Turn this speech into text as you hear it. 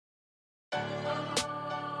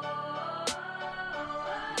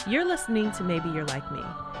You're listening to Maybe You're Like Me,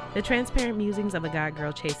 the transparent musings of a God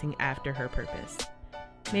girl chasing after her purpose.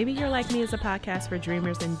 Maybe You're Like Me is a podcast for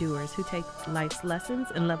dreamers and doers who take life's lessons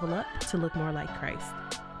and level up to look more like Christ.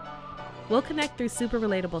 We'll connect through super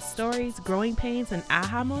relatable stories, growing pains, and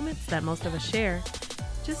aha moments that most of us share,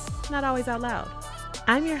 just not always out loud.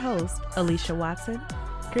 I'm your host, Alicia Watson,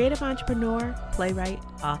 creative entrepreneur, playwright,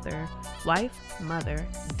 author, wife, mother,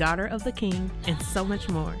 daughter of the King, and so much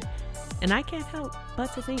more. And I can't help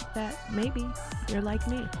but to think that maybe you're like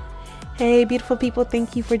me. Hey, beautiful people.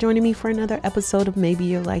 Thank you for joining me for another episode of Maybe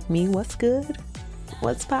You're Like Me. What's good?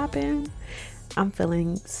 What's poppin'? I'm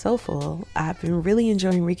feeling so full. I've been really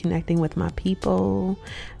enjoying reconnecting with my people.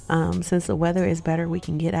 Since the weather is better, we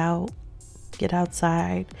can get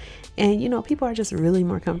outside. And, people are just really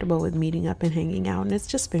more comfortable with meeting up and hanging out. And it's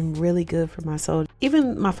just been really good for my soul.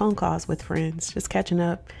 Even my phone calls with friends, just catching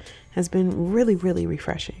up, has been really, really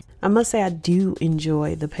refreshing. I must say I do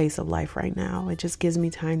enjoy the pace of life right now. It just gives me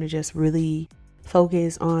time to just really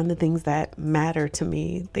focus on the things that matter to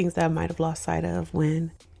me, things that I might have lost sight of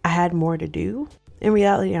when I had more to do. In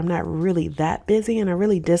reality, I'm not really that busy, and I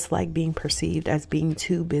really dislike being perceived as being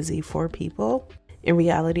too busy for people. In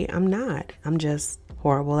reality, I'm not. I'm just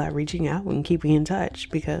horrible at reaching out and keeping in touch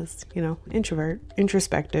because, introvert,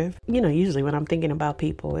 introspective. Usually when I'm thinking about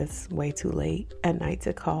people, it's way too late at night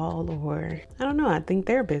to call, or I don't know, I think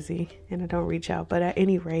they're busy and I don't reach out. But at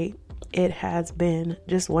any rate, it has been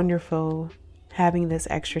just wonderful having this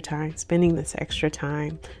extra time, spending this extra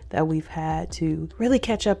time that we've had to really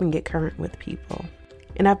catch up and get current with people.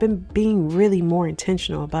 And I've been being really more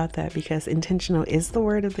intentional about that because intentional is the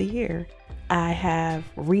word of the year. I have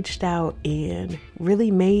reached out and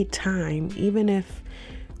really made time, even if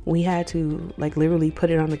we had to literally put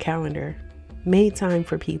it on the calendar, made time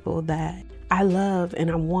for people that I love,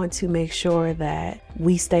 and I want to make sure that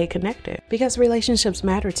we stay connected because relationships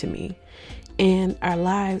matter to me and our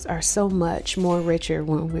lives are so much more richer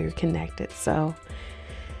when we're connected. So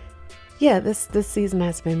yeah, this season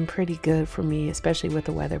has been pretty good for me, especially with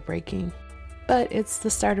the weather breaking, but it's the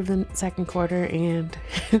start of the second quarter, and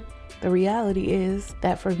the reality is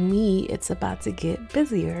that for me, it's about to get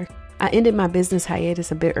busier. I ended my business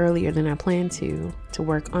hiatus a bit earlier than I planned to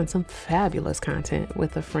work on some fabulous content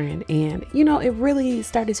with a friend. And, it really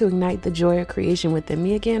started to ignite the joy of creation within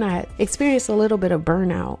me again. I experienced a little bit of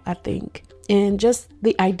burnout, I think. And just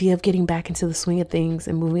the idea of getting back into the swing of things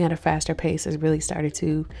and moving at a faster pace has really started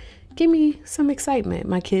to give me some excitement.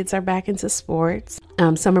 My kids are back into sports.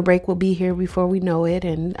 Summer break will be here before we know it,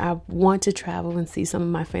 and I want to travel and see some of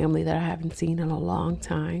my family that I haven't seen in a long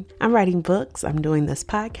time. I'm writing books. I'm doing this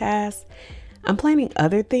podcast. I'm planning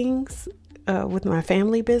other things with my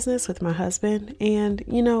family business, with my husband, and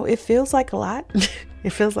it feels like a lot. It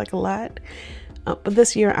feels like a lot. But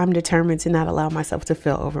this year, I'm determined to not allow myself to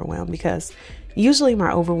feel overwhelmed because usually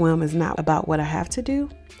my overwhelm is not about what I have to do,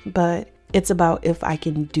 but it's about if I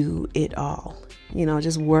can do it all,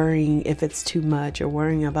 just worrying if it's too much or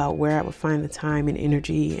worrying about where I would find the time and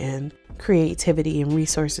energy and creativity and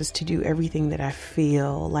resources to do everything that I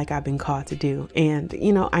feel like I've been called to do. And,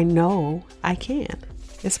 I know I can,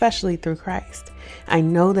 especially through Christ. I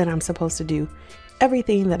know that I'm supposed to do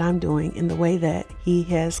everything that I'm doing in the way that He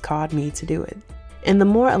has called me to do it. And the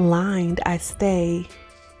more aligned I stay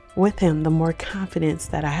with Him, the more confidence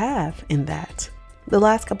that I have in that. The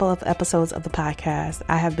last couple of episodes of the podcast,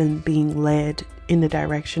 I have been being led in the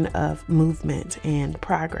direction of movement and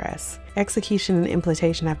progress. Execution and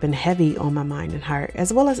implementation have been heavy on my mind and heart,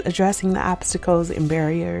 as well as addressing the obstacles and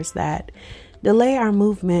barriers that delay our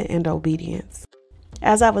movement and obedience.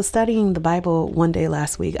 As I was studying the Bible one day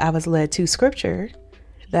last week, I was led to scripture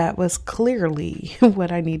that was clearly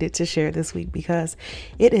what I needed to share this week because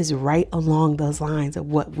it is right along those lines of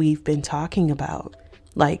what we've been talking about.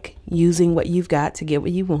 Like using what you've got to get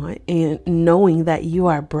what you want and knowing that you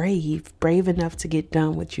are brave enough to get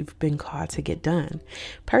done what you've been called to get done.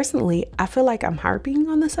 Personally, I feel like I'm harping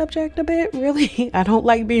on the subject a bit, really. I don't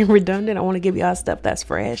like being redundant. I want to give y'all stuff that's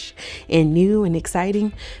fresh and new and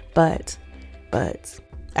exciting, but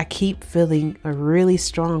I keep feeling a really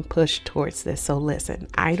strong push towards this. So listen,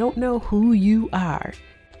 I don't know who you are.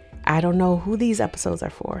 I don't know who these episodes are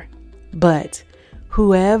for, but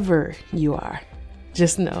whoever you are,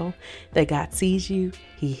 just know that God sees you.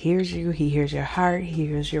 He hears you. He hears your heart. He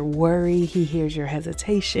hears your worry. He hears your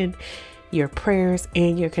hesitation, your prayers,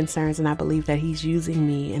 and your concerns. And I believe that He's using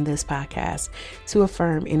me in this podcast to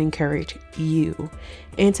affirm and encourage you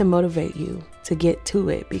and to motivate you to get to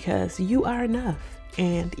it because you are enough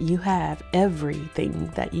and you have everything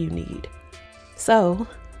that you need. So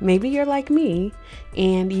maybe you're like me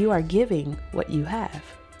and you are giving what you have.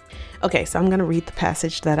 Okay, so I'm going to read the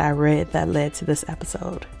passage that I read that led to this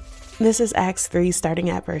episode. This is Acts 3, starting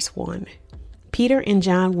at verse 1. Peter and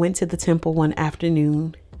John went to the temple one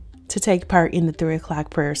afternoon to take part in the 3:00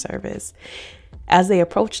 prayer service. As they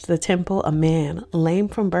approached the temple, a man, lame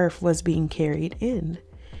from birth, was being carried in.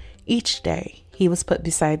 Each day, he was put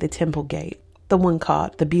beside the temple gate, the one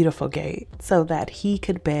called the Beautiful Gate, so that he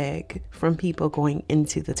could beg from people going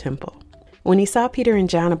into the temple. When he saw Peter and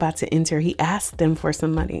John about to enter, he asked them for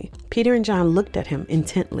some money. Peter and John looked at him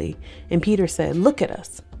intently, and Peter said, "Look at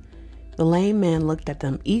us." The lame man looked at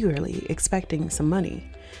them eagerly, expecting some money.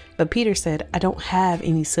 But Peter said, "I don't have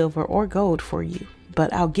any silver or gold for you,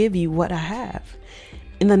 but I'll give you what I have.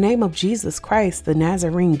 In the name of Jesus Christ, the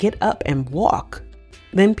Nazarene, get up and walk."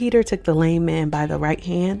 Then Peter took the lame man by the right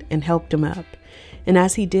hand and helped him up. And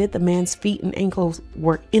as he did, the man's feet and ankles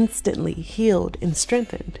were instantly healed and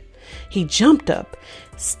strengthened. He jumped up,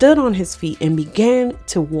 stood on his feet, and began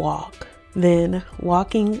to walk. Then,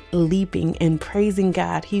 walking, leaping, and praising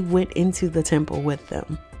God, he went into the temple with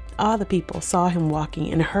them. All the people saw him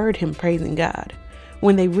walking and heard him praising God.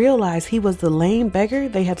 When they realized he was the lame beggar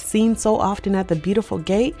they had seen so often at the Beautiful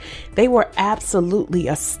Gate, they were absolutely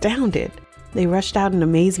astounded. They rushed out in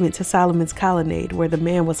amazement to Solomon's colonnade, where the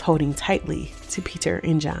man was holding tightly to Peter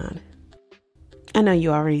and John. I know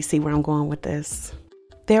you already see where I'm going with this.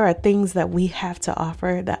 There are things that we have to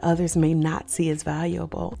offer that others may not see as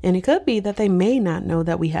valuable, and it could be that they may not know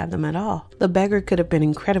that we have them at all. The beggar could have been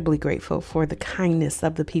incredibly grateful for the kindness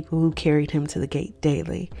of the people who carried him to the gate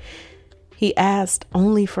daily. He asked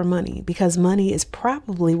only for money because money is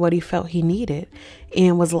probably what he felt he needed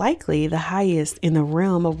and was likely the highest in the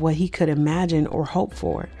realm of what he could imagine or hope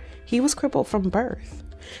for. He was crippled from birth.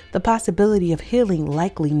 The possibility of healing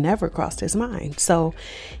likely never crossed his mind. So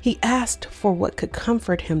he asked for what could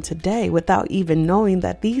comfort him today without even knowing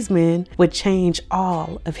that these men would change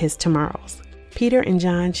all of his tomorrows. Peter and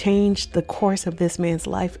John changed the course of this man's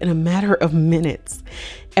life in a matter of minutes.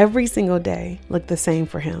 Every single day looked the same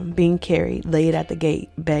for him, being carried, laid at the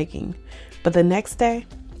gate, begging. But the next day,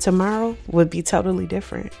 tomorrow, would be totally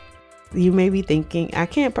different. You may be thinking, I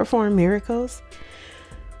can't perform miracles.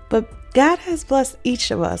 But God has blessed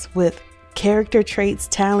each of us with character traits,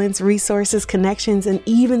 talents, resources, connections, and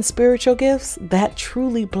even spiritual gifts that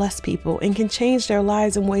truly bless people and can change their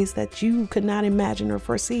lives in ways that you could not imagine or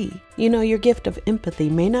foresee. You know, your gift of empathy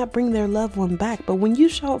may not bring their loved one back, but when you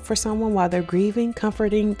show up for someone while they're grieving,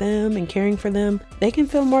 comforting them and caring for them, they can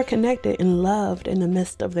feel more connected and loved in the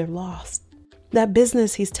midst of their loss. That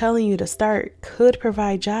business he's telling you to start could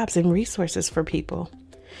provide jobs and resources for people.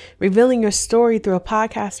 Revealing your story through a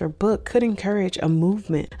podcast or book could encourage a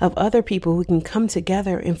movement of other people who can come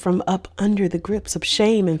together and from up under the grips of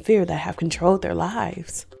shame and fear that have controlled their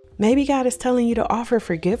lives. Maybe God is telling you to offer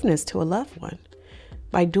forgiveness to a loved one.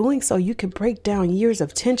 By doing so, you can break down years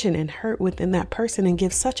of tension and hurt within that person and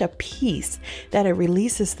give such a peace that it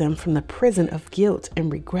releases them from the prison of guilt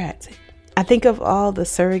and regret. I think of all the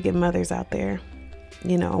surrogate mothers out there,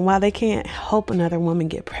 and while they can't help another woman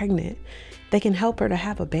get pregnant, they can help her to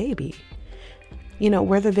have a baby.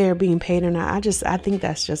 Whether they're being paid or not, I think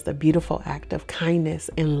that's just a beautiful act of kindness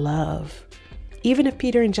and love. Even if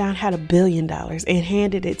Peter and John had $1 billion and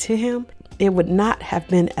handed it to him, it would not have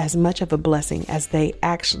been as much of a blessing as they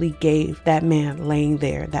actually gave that man laying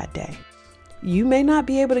there that day. You may not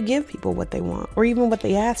be able to give people what they want or even what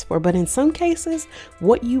they ask for, but in some cases,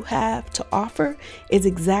 what you have to offer is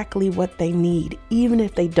exactly what they need, even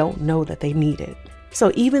if they don't know that they need it. So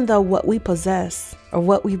even though what we possess or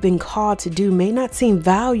what we've been called to do may not seem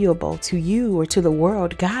valuable to you or to the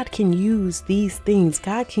world, God can use these things.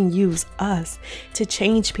 God can use us to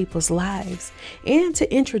change people's lives and to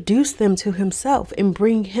introduce them to himself and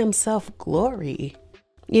bring himself glory.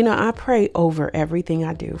 I pray over everything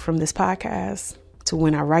I do, from this podcast to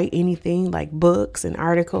when I write anything like books and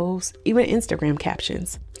articles, even Instagram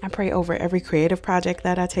captions. I pray over every creative project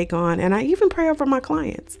that I take on, and I even pray over my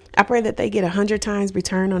clients. I pray that they get 100 times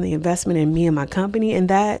return on the investment in me and my company, and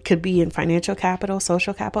that could be in financial capital,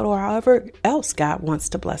 social capital, or however else God wants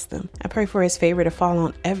to bless them. I pray for his favor to fall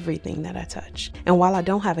on everything that I touch. And while I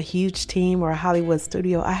don't have a huge team or a Hollywood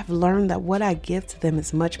studio, I have learned that what I give to them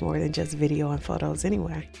is much more than just video and photos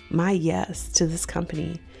anyway. My yes to this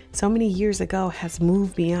company so many years ago has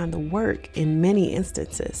moved beyond the work in many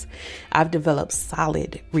instances. I've developed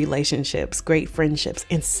solid relationships, great friendships,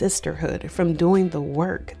 and sisterhood from doing the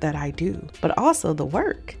work that I do. But also the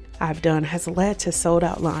work I've done has led to sold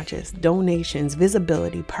out launches, donations,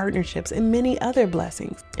 visibility, partnerships, and many other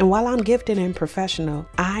blessings. And while I'm gifted and professional,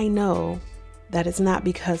 I know that it's not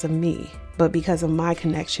because of me, but because of my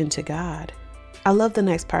connection to God. I love the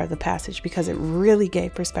next part of the passage because it really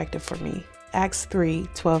gave perspective for me. Acts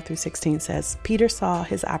 3:12-16 says, Peter saw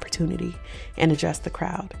his opportunity and addressed the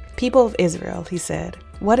crowd. People of Israel, he said,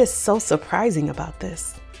 what is so surprising about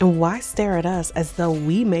this? And why stare at us as though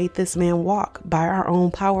we made this man walk by our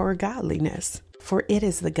own power or godliness? For it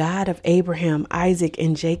is the God of Abraham, Isaac,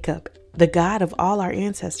 and Jacob, the God of all our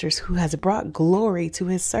ancestors, who has brought glory to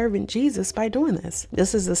his servant Jesus by doing this.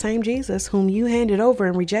 This is the same Jesus whom you handed over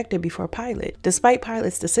and rejected before Pilate, despite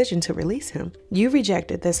Pilate's decision to release him. You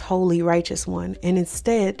rejected this holy, righteous one and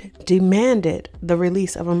instead demanded the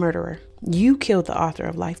release of a murderer. You killed the author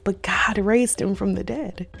of life, but God raised him from the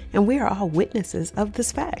dead. And we are all witnesses of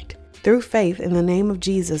this fact. Through faith in the name of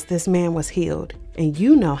Jesus, this man was healed. And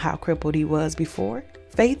you know how crippled he was before.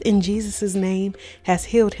 Faith in Jesus' name has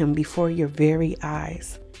healed him before your very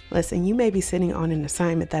eyes. Listen, you may be sitting on an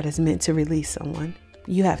assignment that is meant to release someone.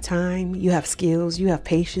 You have time, you have skills, you have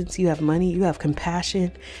patience, you have money, you have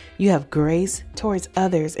compassion, you have grace towards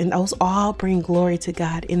others, and those all bring glory to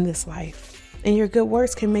God in this life. And your good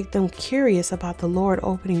works can make them curious about the Lord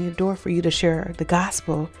opening the door for you to share the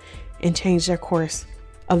gospel and change their course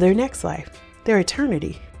of their next life, their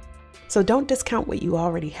eternity. So don't discount what you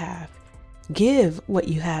already have. Give what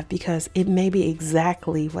you have because it may be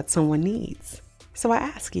exactly what someone needs. So I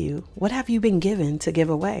ask you, what have you been given to give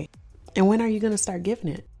away? And when are you going to start giving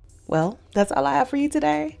it? Well, that's all I have for you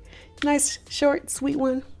today. Nice, short, sweet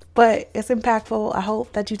one, but it's impactful. I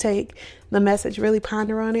hope that you take the message, really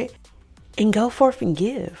ponder on it, and go forth and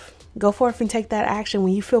give. Go forth and take that action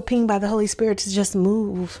when you feel pinged by the Holy Spirit to just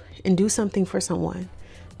move and do something for someone.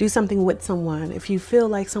 Do something with someone. If you feel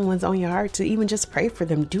like someone's on your heart, to even just pray for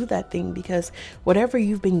them, do that thing, because whatever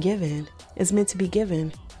you've been given is meant to be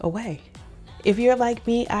given away. If you're like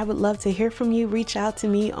me, I would love to hear from you. Reach out to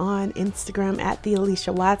me on Instagram at the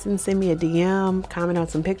Alicia Watson. Send me a DM, comment on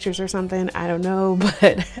some pictures or something. I don't know,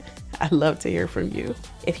 but I'd love to hear from you.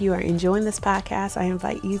 If you are enjoying this podcast, I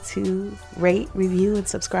invite you to rate, review, and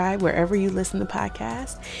subscribe wherever you listen to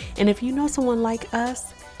podcasts. And if you know someone like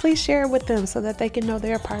us, please share it with them so that they can know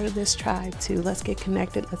they're a part of this tribe too. Let's get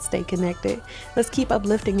connected. Let's stay connected. Let's keep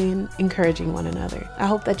uplifting and encouraging one another. I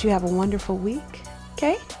hope that you have a wonderful week.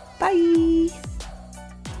 Okay? Bye.